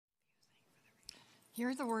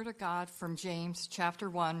Hear the word of God from James chapter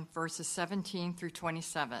 1, verses 17 through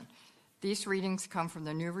 27. These readings come from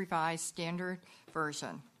the New Revised Standard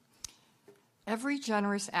Version. Every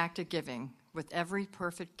generous act of giving with every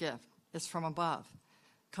perfect gift is from above,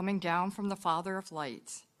 coming down from the Father of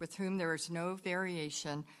lights, with whom there is no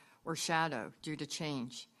variation or shadow due to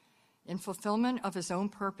change. In fulfillment of his own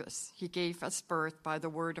purpose, he gave us birth by the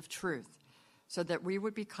word of truth, so that we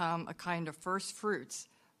would become a kind of first fruits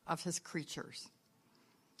of his creatures.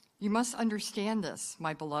 You must understand this,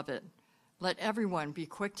 my beloved. Let everyone be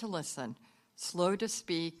quick to listen, slow to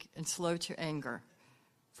speak, and slow to anger.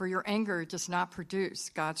 For your anger does not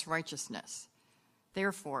produce God's righteousness.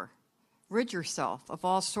 Therefore, rid yourself of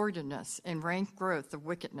all sordidness and rank growth of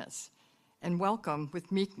wickedness, and welcome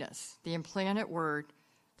with meekness the implanted word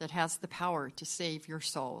that has the power to save your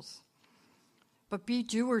souls. But be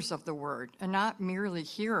doers of the word, and not merely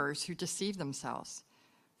hearers who deceive themselves.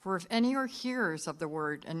 For if any are hearers of the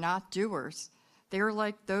word and not doers, they are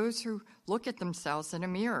like those who look at themselves in a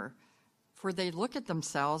mirror. For they look at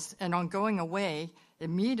themselves and on going away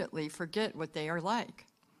immediately forget what they are like.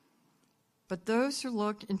 But those who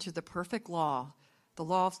look into the perfect law, the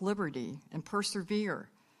law of liberty, and persevere,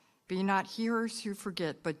 be not hearers who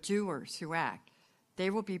forget, but doers who act, they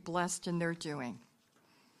will be blessed in their doing.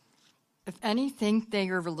 If any think they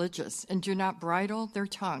are religious and do not bridle their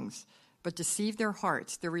tongues, but deceive their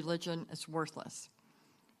hearts, their religion is worthless.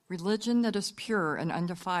 Religion that is pure and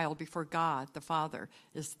undefiled before God the Father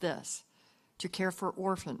is this: to care for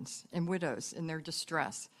orphans and widows in their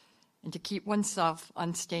distress, and to keep oneself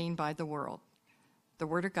unstained by the world. The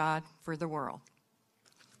word of God for the world.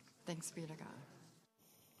 Thanks be to God.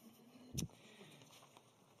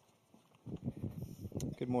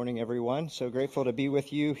 Good morning, everyone. So grateful to be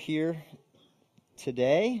with you here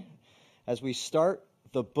today as we start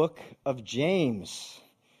the book of James.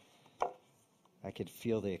 I could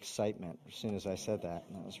feel the excitement as soon as I said that.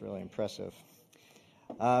 That was really impressive.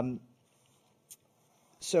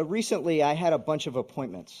 So recently I had a bunch of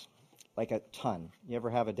appointments, like a ton. You ever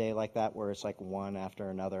have a day like that where it's like one after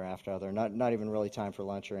another, not even really time for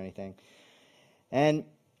lunch or anything? And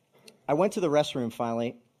I went to the restroom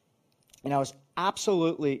finally, and I was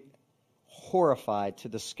absolutely horrified to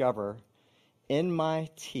discover in my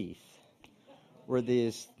teeth were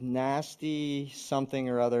these nasty something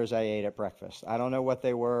or others I ate at breakfast. I don't know what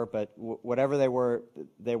they were, but whatever they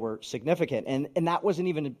were significant. And that wasn't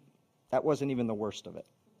even the worst of it.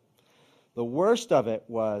 The worst of it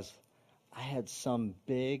was I had some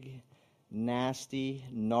big, nasty,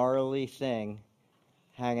 gnarly thing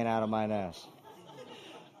hanging out of my nose.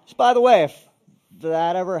 Just by the way, if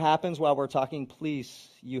that ever happens while we're talking, please,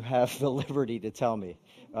 you have the liberty to tell me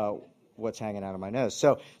what's hanging out of my nose.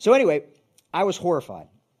 So anyway, I was horrified.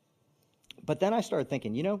 But then I started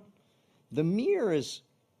thinking, the mirror is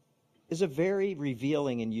a very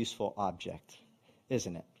revealing and useful object,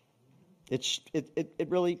 isn't it? It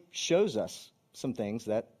really shows us some things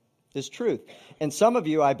that is truth. And some of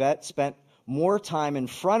you, I bet, spent more time in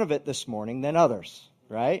front of it this morning than others,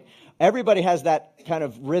 right? Everybody has that kind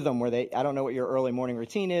of rhythm where I don't know what your early morning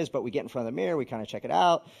routine is, but we get in front of the mirror, we kind of check it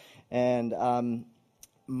out. And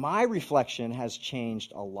my reflection has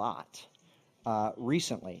changed a lot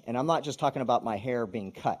recently. And I'm not just talking about my hair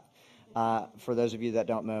being cut. For those of you that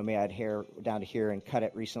don't know me, I had hair down to here and cut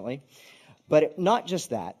it recently. But not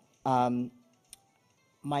just that.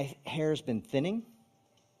 My hair's been thinning.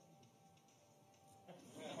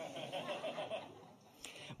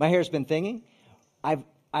 My hair's been thinning.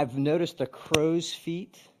 I've noticed the crow's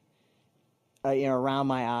feet around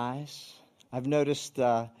my eyes. I've noticed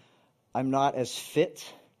I'm not as fit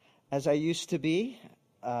as I used to be.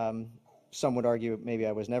 Some would argue maybe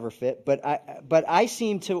I was never fit, but I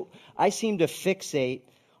seem to fixate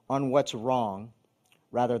on what's wrong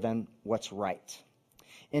rather than what's right.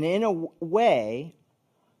 And in a way,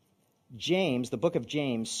 James, the book of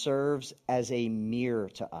James, serves as a mirror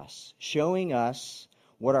to us, showing us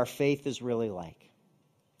what our faith is really like,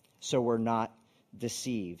 so we're not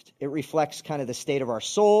deceived. It reflects kind of the state of our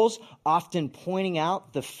souls, often pointing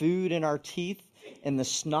out the food in our teeth and the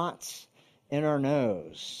snots in our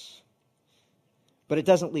nose. But it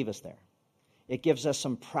doesn't leave us there. It gives us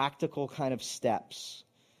some practical kind of steps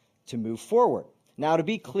to move forward. Now, to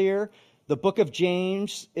be clear, the book of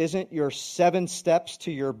James isn't your 7 steps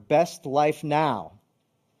to your best life now.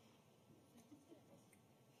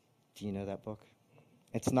 Do you know that book?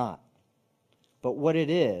 It's not. But what it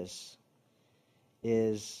is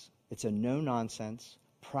it's a no-nonsense,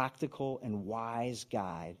 practical, and wise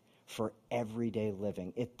guide for everyday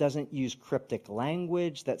living. It doesn't use cryptic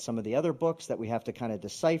language that some of the other books that we have to kind of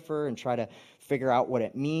decipher and try to figure out what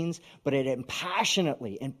it means, but it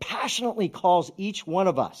passionately calls each one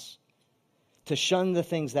of us to shun the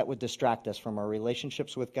things that would distract us from our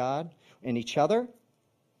relationships with God and each other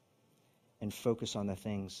and focus on the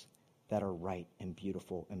things that are right and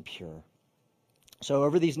beautiful and pure. So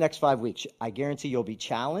over these next 5 weeks, I guarantee you'll be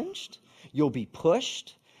challenged, you'll be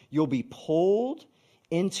pushed, you'll be pulled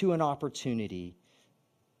into an opportunity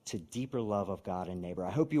to deeper love of God and neighbor.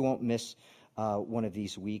 I hope you won't miss one of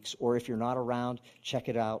these weeks, or if you're not around, check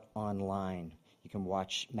it out online. You can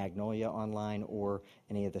watch Magnolia online or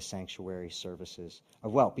any of the sanctuary services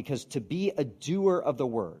as well, because to be a doer of the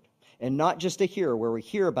word and not just a hearer where we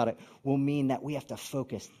hear about it will mean that we have to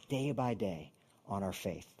focus day by day on our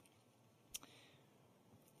faith.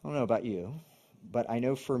 I don't know about you, but I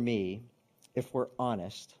know for me, if we're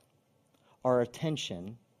honest, our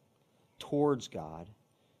attention towards God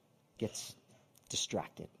gets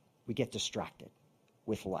distracted. We get distracted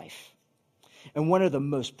with life. And one of the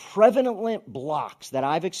most prevalent blocks that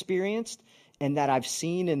I've experienced and that I've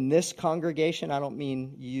seen in this congregation, I don't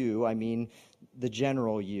mean you, I mean the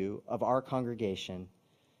general you of our congregation,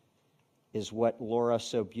 is what Laura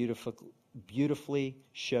so beautifully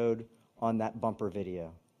showed on that bumper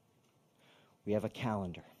video. We have a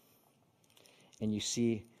calendar, and you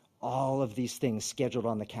see all of these things scheduled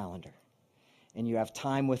on the calendar, and you have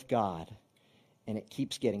time with God, and it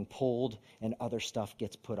keeps getting pulled, and other stuff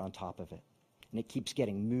gets put on top of it, and it keeps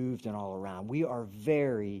getting moved and all around. We are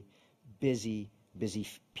very busy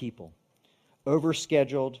people,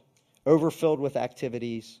 overscheduled, overfilled with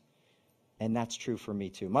activities, and that's true for me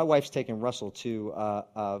too. My wife's taking Russell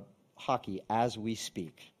to hockey as we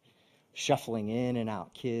speak, shuffling in and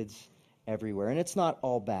out, kids everywhere, and it's not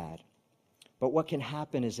all bad. But what can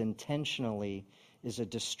happen is intentionally is a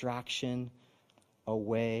distraction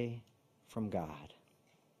away from God.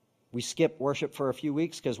 We skip worship for a few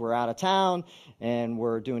weeks because we're out of town and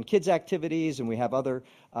we're doing kids' activities and we have other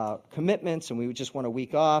commitments and we just want a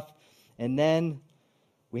week off. And then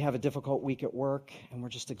we have a difficult week at work and we're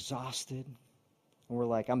just exhausted. And we're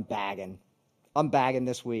like, I'm bagging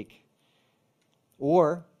this week.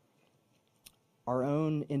 Or our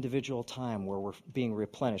own individual time where we're being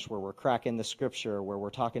replenished, where we're cracking the scripture, where we're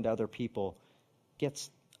talking to other people, gets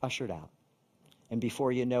ushered out. And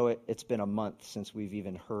before you know it, it's been a month since we've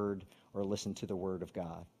even heard or listened to the Word of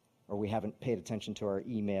God, or we haven't paid attention to our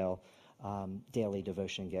email daily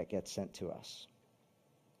devotion gets sent to us.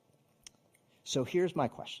 So here's my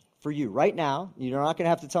question for you right now. You're not going to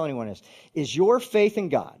have to tell anyone this. Is your faith in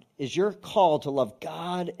God, is your call to love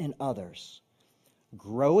God and others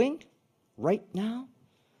growing right now?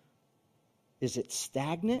 Is it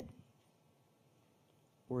stagnant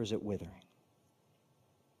or is it withering?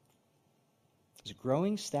 Is it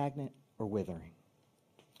growing, stagnant, or withering?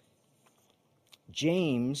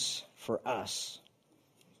 James, for us,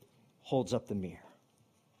 holds up the mirror.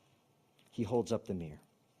 He holds up the mirror.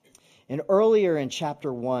 And earlier in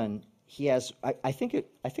chapter 1, he has, I think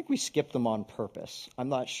we skipped them on purpose. I'm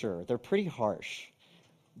not sure. They're pretty harsh.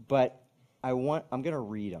 But I'm going to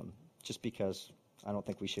read them just because I don't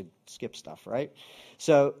think we should skip stuff, right?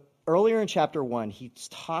 So earlier in chapter 1, he's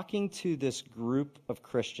talking to this group of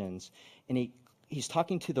Christians, and he's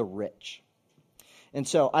talking to the rich. And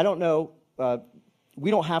so I don't know,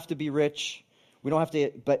 we don't have to be rich. We don't have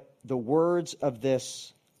to, but the words of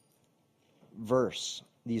these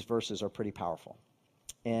verses are pretty powerful.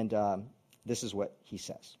 And this is what he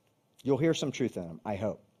says. You'll hear some truth in them, I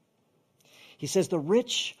hope. He says, the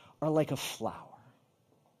rich are like a flower.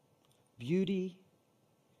 Beauty,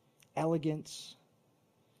 elegance,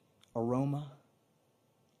 aroma.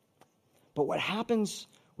 But what happens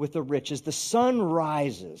with the rich is the sun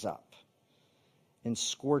rises up and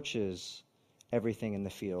scorches everything in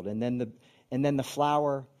the field. And then the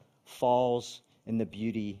flower falls and the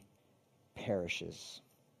beauty perishes.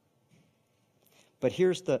 But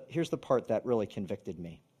here's the part that really convicted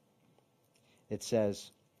me. It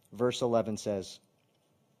says, verse 11 says,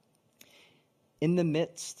 in the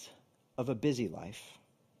midst of a busy life,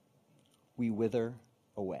 we wither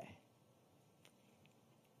away.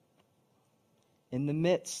 In the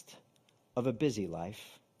midst of a busy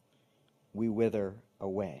life, we wither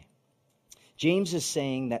away. James is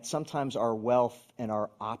saying that sometimes our wealth and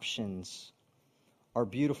our options are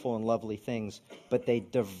beautiful and lovely things, but they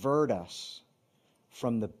divert us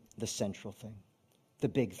from the central thing, the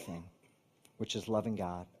big thing, which is loving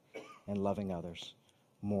God and loving others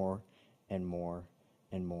more and more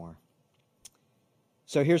and more.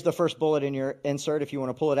 So here's the first bullet in your insert if you want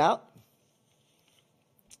to pull it out.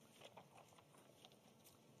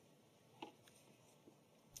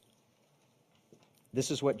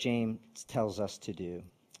 this is what James tells us to do.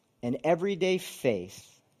 An everyday faith,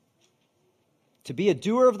 to be a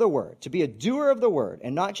doer of the word,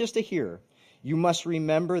 and not just a hearer, you must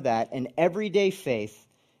remember that an everyday faith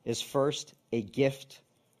is first a gift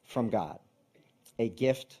from God. A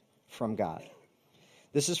gift from God.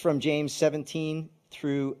 This is from James 17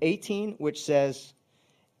 through 18, which says,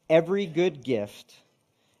 every good gift,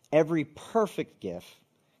 every perfect gift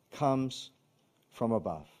comes from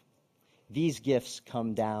above. These gifts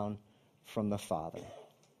come down from the Father.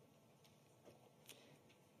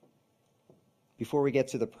 Before we get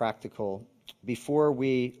to the practical, before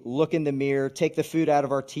we look in the mirror, take the food out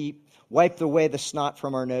of our teeth, wipe away the snot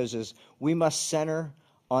from our noses, we must center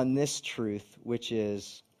on this truth, which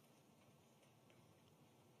is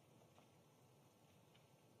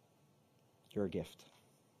you're a gift.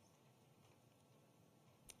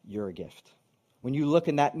 You're a gift. When you look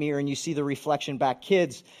in that mirror and you see the reflection back,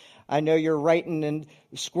 kids, I know you're writing and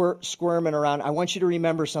squirming around. I want you to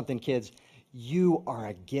remember something, kids. You are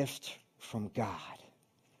a gift from God.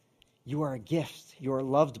 You are a gift. You are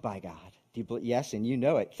loved by God. Yes, and you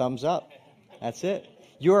know it. Thumbs up. That's it.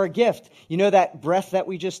 You are a gift. You know that breath that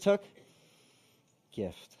we just took?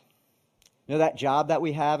 Gift. You know that job that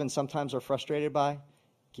we have and sometimes are frustrated by?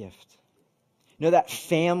 Gift. You know that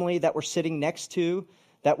family that we're sitting next to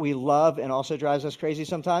that we love and also drives us crazy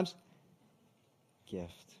sometimes?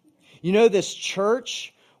 Gift. You know this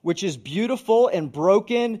church, which is beautiful and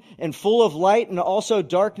broken and full of light and also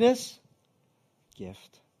darkness?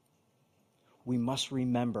 Gift. We must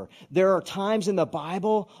remember. There are times in the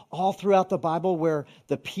Bible, all throughout the Bible, where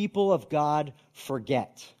the people of God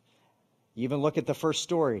forget. You even look at the first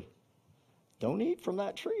story. Don't eat from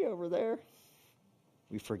that tree over there.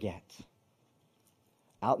 We forget.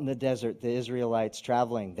 Out in the desert, the Israelites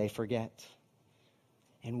traveling, they forget.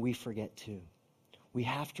 And we forget too. We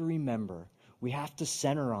have to remember, we have to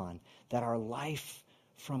center on that our life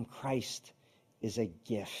from Christ is a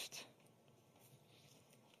gift.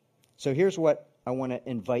 So here's what I want to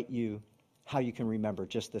invite you, how you can remember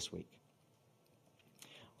just this week. I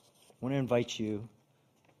want to invite you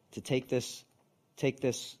to take this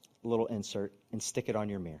little insert and stick it on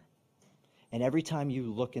your mirror. And every time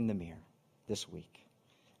you look in the mirror this week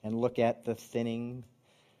and look at the thinning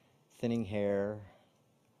hair.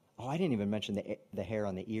 Oh, I didn't even mention the hair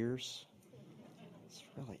on the ears. It's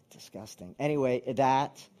really disgusting. Anyway,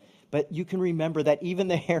 but you can remember that even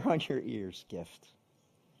the hair on your ears, gift.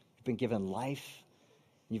 You've been given life.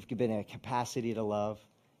 You've been a capacity to love,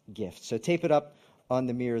 gift. So tape it up on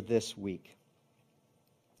the mirror this week.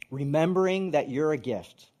 Remembering that you're a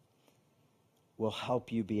gift will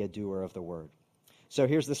help you be a doer of the word. So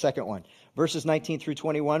here's the second one. Verses 19 through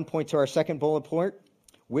 21 point to our second bullet point,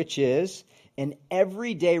 which is an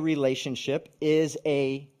everyday relationship is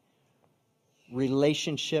a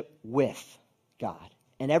relationship with God.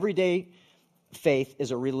 An everyday faith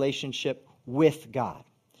is a relationship with God.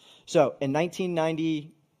 So in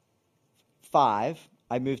 1995,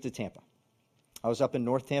 I moved to Tampa. I was up in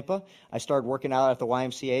North Tampa. I started working out at the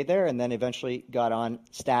YMCA there and then eventually got on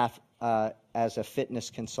staff as a fitness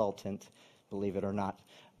consultant, believe it or not,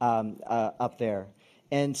 up there.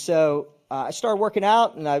 And so I started working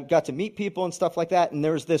out and I got to meet people and stuff like that. And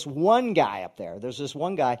there was this one guy up there. There's this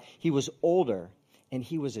one guy. He was older and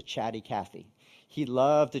he was a chatty Cathy. He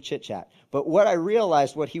loved to chit chat. But what I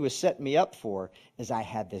realized, what he was setting me up for, is I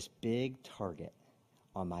had this big target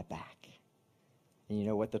on my back. And you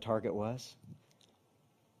know what the target was?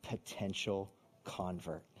 Potential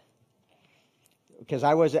convert. Because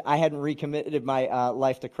I hadn't recommitted my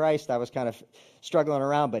life to Christ. I was kind of struggling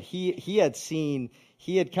around, but he had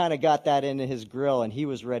kind of got that into his grill, and he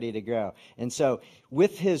was ready to go. And so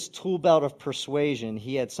with his tool belt of persuasion,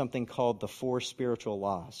 he had something called the 4 spiritual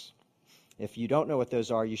laws. If you don't know what those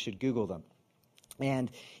are, you should Google them. And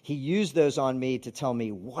he used those on me to tell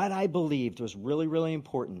me what I believed was really, really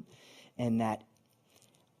important, and that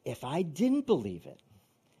if I didn't believe it,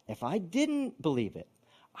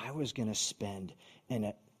 I was going to spend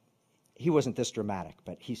he wasn't this dramatic,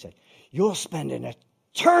 but he said, you'll spend an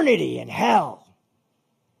eternity in hell.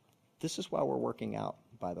 This is while we're working out,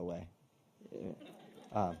 by the way.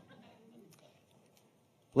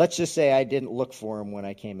 Let's just say I didn't look for him when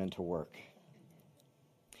I came into work.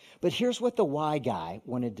 But here's what the Y guy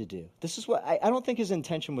wanted to do. This is what I don't think his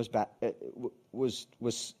intention was bad. Was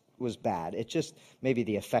bad. It just maybe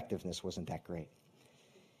the effectiveness wasn't that great.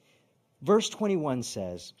 Verse 21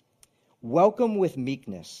 says, welcome with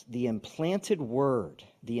meekness the implanted word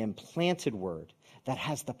that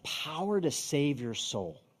has the power to save your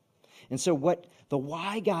soul. And so what the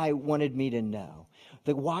why guy wanted me to know,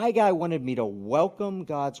 the why guy wanted me to welcome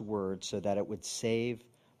God's word so that it would save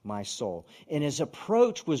my soul. And his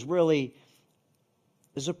approach was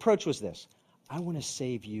this: I want to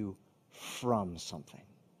save you from something.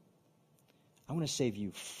 I want to save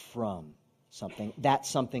you from something, that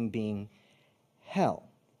something being hell.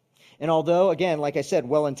 And although, again, like I said,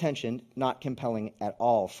 well-intentioned, not compelling at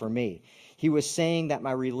all for me, he was saying that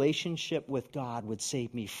my relationship with God would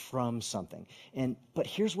save me from something. But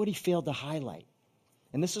here's what he failed to highlight.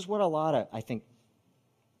 And this is what a lot of, I think,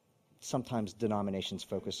 sometimes denominations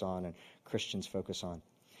focus on and Christians focus on.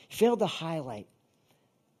 He failed to highlight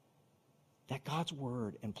that God's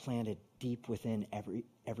word implanted deep within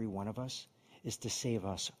every one of us is to save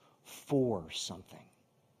us for something.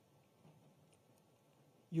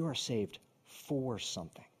 You are saved for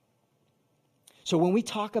something. So when we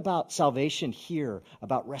talk about salvation here,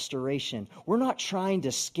 about restoration, we're not trying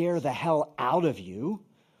to scare the hell out of you.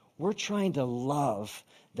 We're trying to love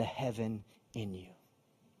the heaven in you.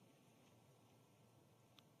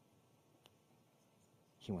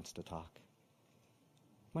 He wants to talk.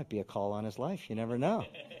 Might be a call on his life. You never know.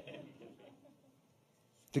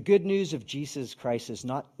 The good news of Jesus Christ is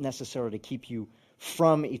not necessarily to keep you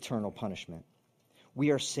from eternal punishment.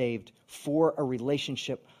 We are saved for a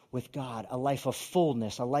relationship with God, a life of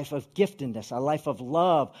fullness, a life of giftedness, a life of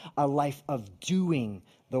love, a life of doing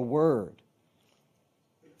the word.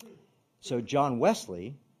 So John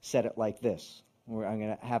Wesley said it like this. I'm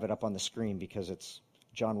going to have it up on the screen because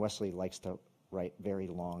John Wesley likes to write very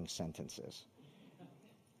long sentences.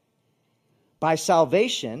 By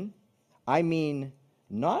salvation, I mean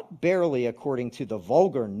not barely according to the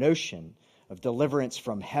vulgar notion of deliverance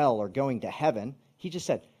from hell or going to heaven. He just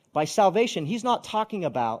said, by salvation, he's not talking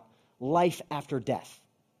about life after death.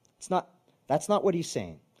 That's not what he's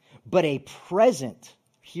saying. But a present,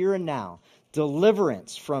 here and now,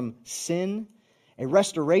 deliverance from sin, a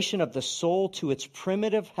restoration of the soul to its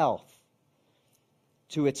primitive health,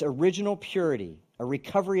 to its original purity, a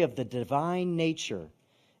recovery of the divine nature,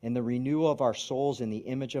 and the renewal of our souls in the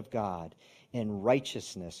image of God, in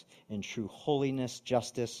righteousness, in true holiness,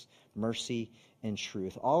 justice, mercy, and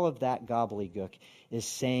truth. All of that gobbledygook is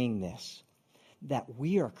saying this, that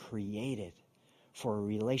we are created for a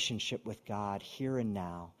relationship with God here and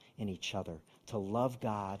now in each other, to love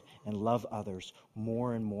God and love others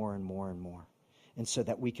more and more and more and more, and so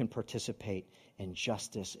that we can participate in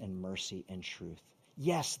justice and mercy and truth.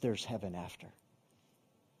 Yes, there's heaven after,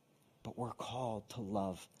 but we're called to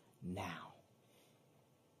love now.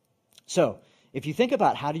 So, if you think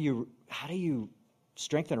about how do you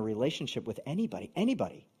strengthen a relationship with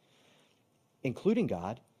anybody, including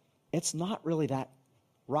God, it's not really that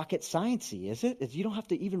rocket science-y, is it? You don't have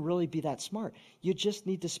to even really be that smart. You just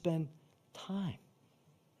need to spend time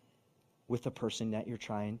with the person that you're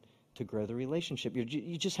trying to grow the relationship.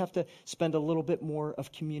 You just have to spend a little bit more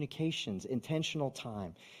of communications, intentional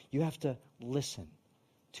time. You have to listen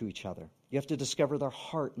to each other. You have to discover their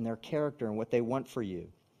heart and their character and what they want for you.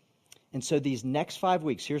 And so these next 5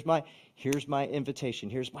 weeks, here's my invitation,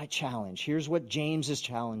 here's my challenge, here's what James is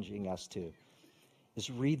challenging us to, is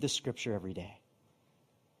read the scripture every day.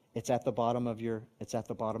 It's at the bottom of your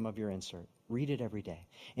insert. Read it every day.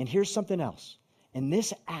 And here's something else. And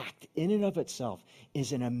this act in and of itself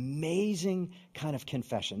is an amazing kind of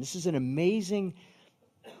confession. This is an amazing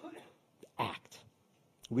act.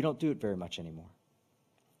 We don't do it very much anymore.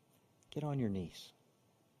 Get on your knees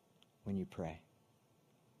when you pray.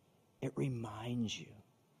 It reminds you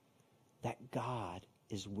that God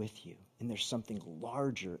is with you and there's something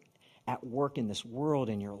larger at work in this world,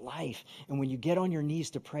 in your life. And when you get on your knees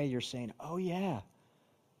to pray, you're saying, oh yeah,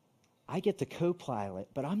 I get to co-pilot,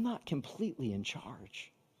 but I'm not completely in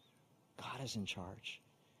charge. God is in charge.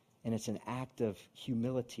 And it's an act of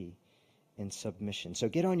humility and submission. So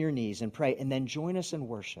get on your knees and pray, and then join us in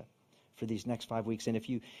worship for these next 5 weeks. And if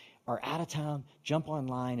you are out of town, jump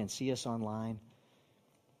online and see us online.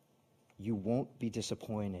 You won't be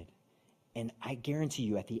disappointed. And I guarantee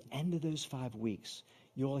you, at the end of those 5 weeks,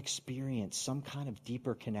 you'll experience some kind of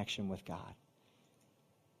deeper connection with God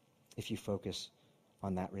if you focus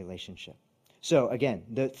on that relationship. So again,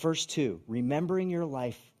 the first two, remembering your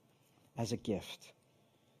life as a gift.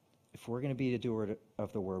 If we're going to be a doer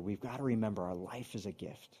of the word, we've got to remember our life is a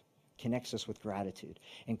gift. Connects us with gratitude.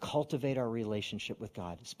 And cultivate our relationship with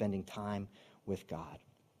God, spending time with God.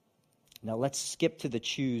 Now let's skip to the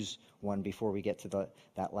choose one before we get to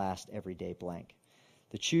that last everyday blank.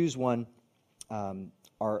 The choose one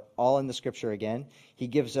are all in the scripture again. He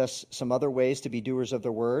gives us some other ways to be doers of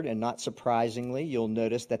the word, and not surprisingly, you'll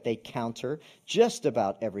notice that they counter just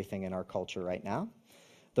about everything in our culture right now.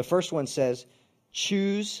 The first one says,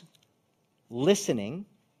 choose listening,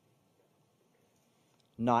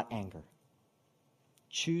 not anger.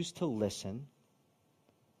 Choose to listen,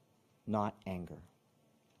 not anger.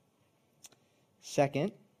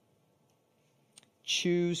 Second,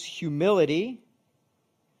 choose humility,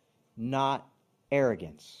 not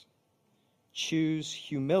arrogance. Choose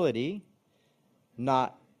humility,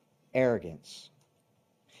 not arrogance.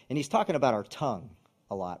 And he's talking about our tongue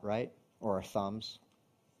a lot, right? Or our thumbs.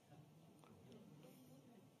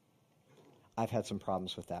 I've had some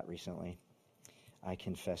problems with that recently, I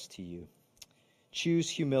confess to you. Choose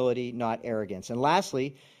humility, not arrogance. And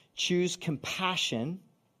lastly, choose compassion,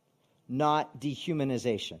 not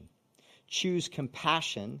dehumanization. Choose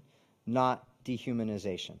compassion, not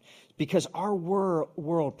dehumanization. Because our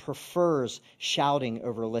world prefers shouting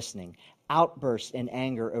over listening, outbursts and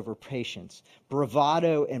anger over patience,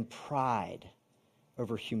 bravado and pride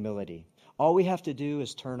over humility. All we have to do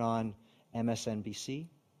is turn on MSNBC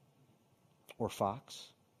or Fox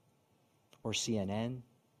or CNN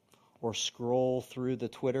or scroll through the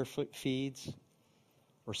Twitter feeds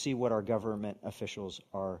or see what our government officials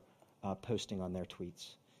are posting on their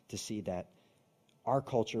tweets to see that our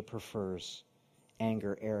culture prefers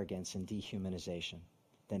anger, arrogance, and dehumanization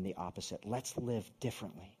than the opposite. Let's live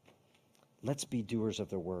differently. Let's be doers of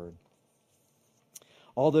the word.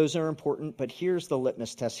 All those are important, but here's the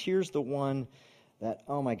litmus test. Here's the one that,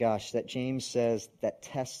 oh my gosh, that James says that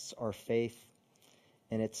tests our faith,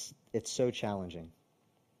 and it's so challenging.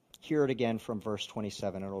 Hear it again from verse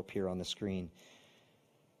 27. It'll appear on the screen.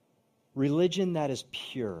 Religion that is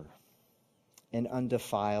pure and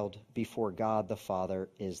undefiled before God the Father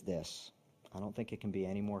is this. I don't think it can be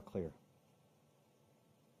any more clear.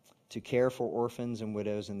 To care for orphans and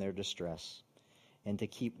widows in their distress, and to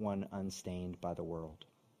keep one unstained by the world,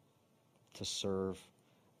 to serve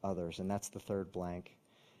others. And that's the third blank.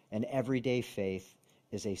 An everyday faith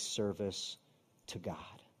is a service to God.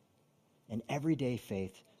 An everyday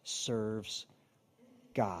faith serves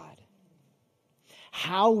God.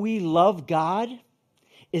 How we love God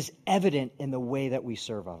is evident in the way that we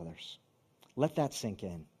serve others. Let that sink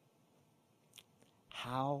in.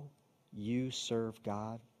 How you serve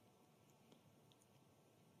God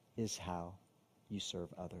is how you serve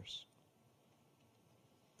others.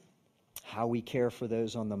 How we care for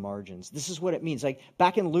those on the margins. This is what it means. Like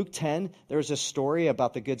back in Luke 10, there's a story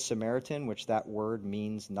about the Good Samaritan, which that word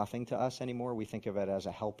means nothing to us anymore. We think of it as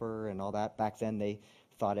a helper and all that. Back then, they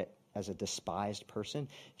thought it as a despised person.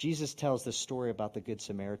 Jesus tells this story about the Good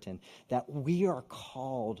Samaritan, that we are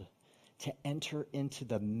called to enter into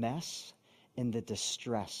the mess and the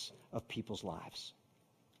distress of people's lives.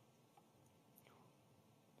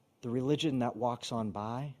 The religion that walks on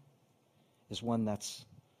by is one that's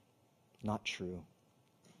not true.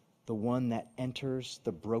 The one that enters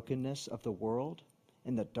the brokenness of the world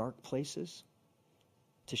in the dark places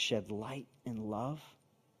to shed light and love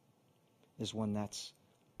is one that's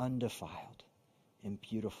undefiled and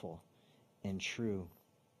beautiful and true.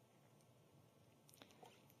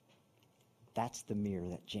 That's the mirror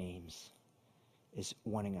that James is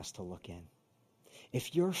wanting us to look in.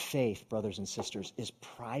 If your faith, brothers and sisters, is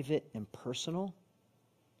private and personal,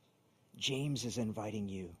 James is inviting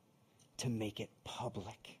you to make it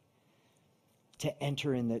public, to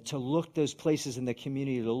enter in to look those places in the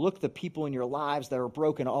community, to look the people in your lives that are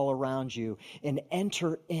broken all around you, and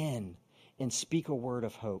enter in and speak a word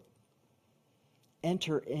of hope.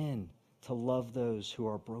 Enter in to love those who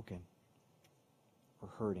are broken or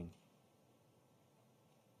hurting.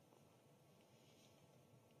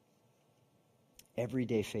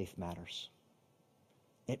 Everyday faith matters.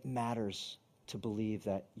 It matters to believe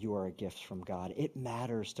that you are a gift from God. It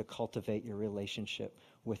matters to cultivate your relationship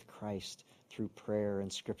with Christ through prayer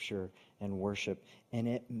and scripture and worship. And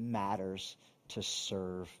it matters to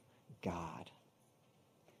serve God.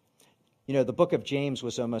 You know, the book of James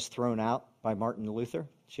was almost thrown out by Martin Luther.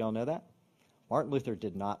 Did you all know that? Martin Luther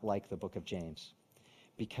did not like the book of James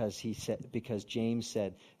because James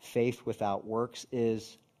said faith without works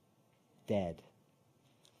is dead.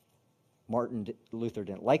 Martin Luther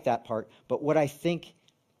didn't like that part, but what I think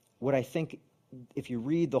if you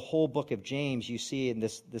read the whole book of James, you see, and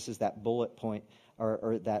this is that bullet point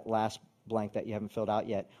or that last blank that you haven't filled out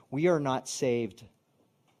yet. We are not saved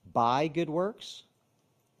by good works.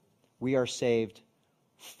 We are saved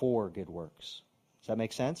for good works. Does that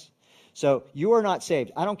make sense? So you are not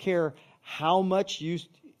saved. I don't care how much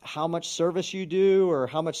service you do or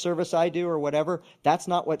how much service I do or whatever. That's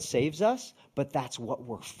not what saves us, but that's what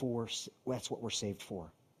we're for. That's what we're saved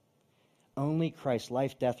for. Only Christ's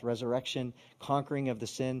life, death, resurrection, conquering of the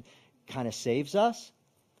sin kind of saves us.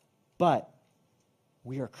 But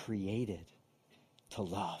We are created to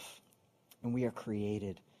love, and we are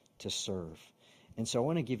created to serve. And so I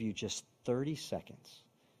want to give you just 30 seconds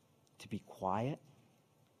to be quiet,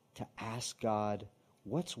 to ask God,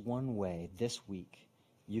 what's one way this week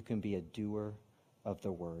you can be a doer of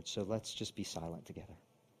the word? So let's just be silent together.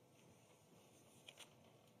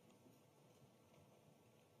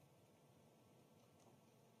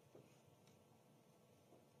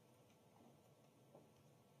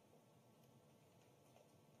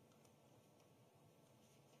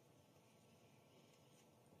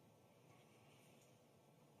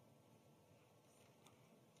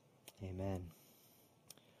 Amen.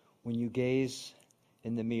 When you gaze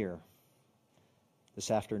in the mirror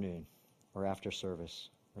this afternoon or after service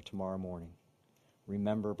or tomorrow morning,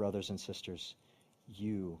 remember, brothers and sisters,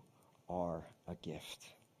 you are a gift.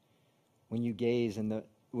 When you gaze in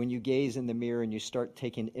the mirror and you start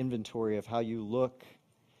taking inventory of how you look,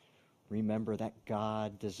 remember that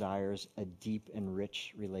God desires a deep and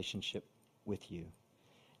rich relationship with you.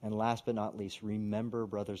 And last but not least, remember,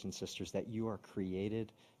 brothers and sisters, that you are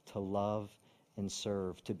created to love and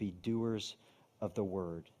serve, to be doers of the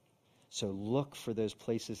word. So look for those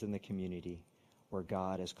places in the community where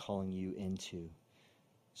God is calling you into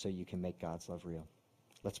so you can make God's love real.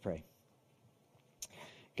 Let's pray.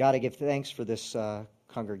 God, I give thanks for this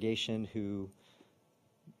congregation who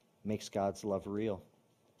makes God's love real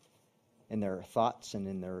in their thoughts and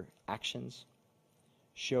in their actions.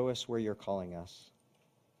 Show us where you're calling us.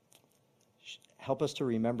 Help us to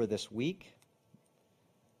remember this week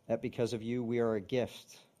that because of you, we are a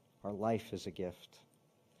gift. Our life is a gift.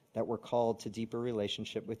 That we're called to deeper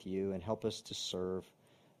relationship with you, and help us to serve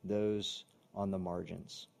those on the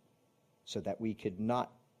margins so that we could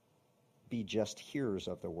not be just hearers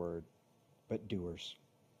of the word, but doers.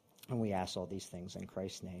 And we ask all these things in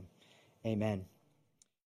Christ's name. Amen.